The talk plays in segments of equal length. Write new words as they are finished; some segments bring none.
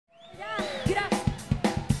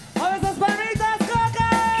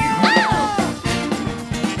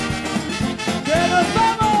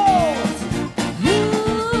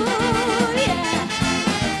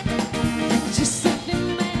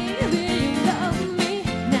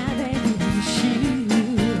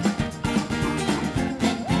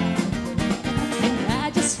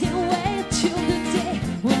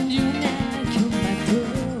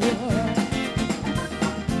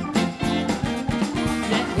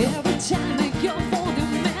Every time I go for the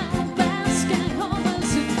mailbox, can't hold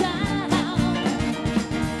myself down.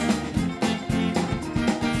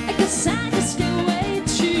 I guess I just can't wait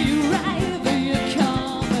till you arrive and you're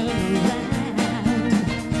coming around.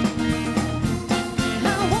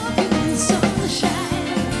 I'm walking on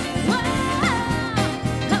sunshine. Wow,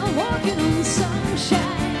 I'm walking on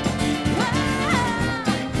sunshine. Wow,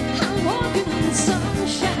 I'm walking on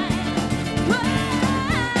sunshine.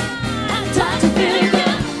 Wow, I'm trying to feel good.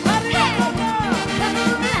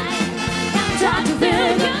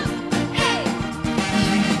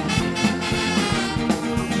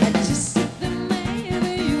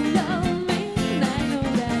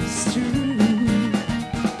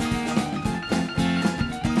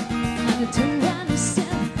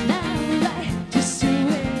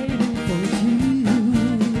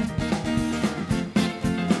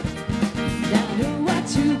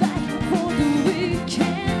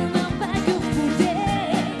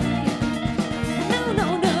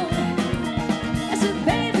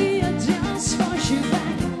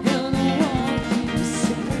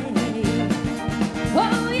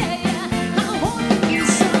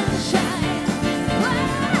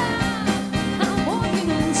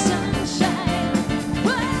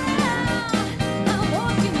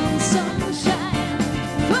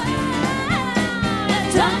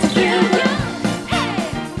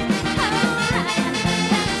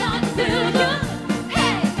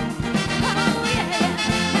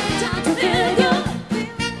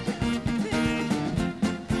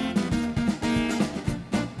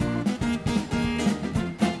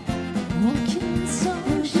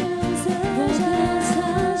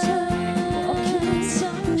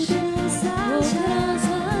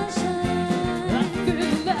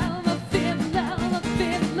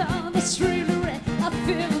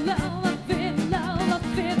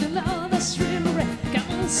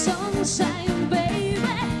 Sunshine, baby.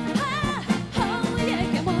 Ah, oh yeah,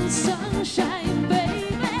 come on, sunshine,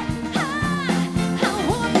 baby. Ah, I'm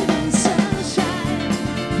walking on sunshine.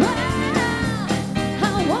 Ah,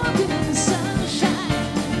 I'm walking on sunshine.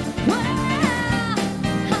 Ah,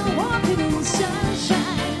 I'm walking on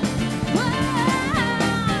sunshine. Ah,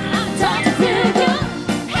 I'm trying to feel good.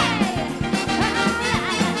 Hey,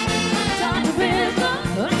 I'm trying to feel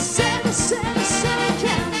good. I said,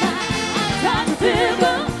 come on. I'm trying to feel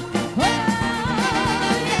good.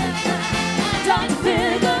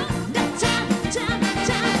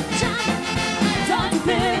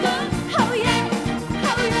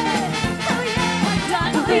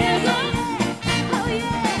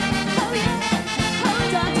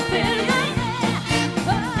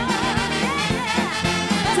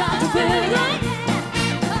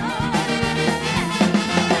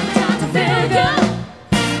 Feel good.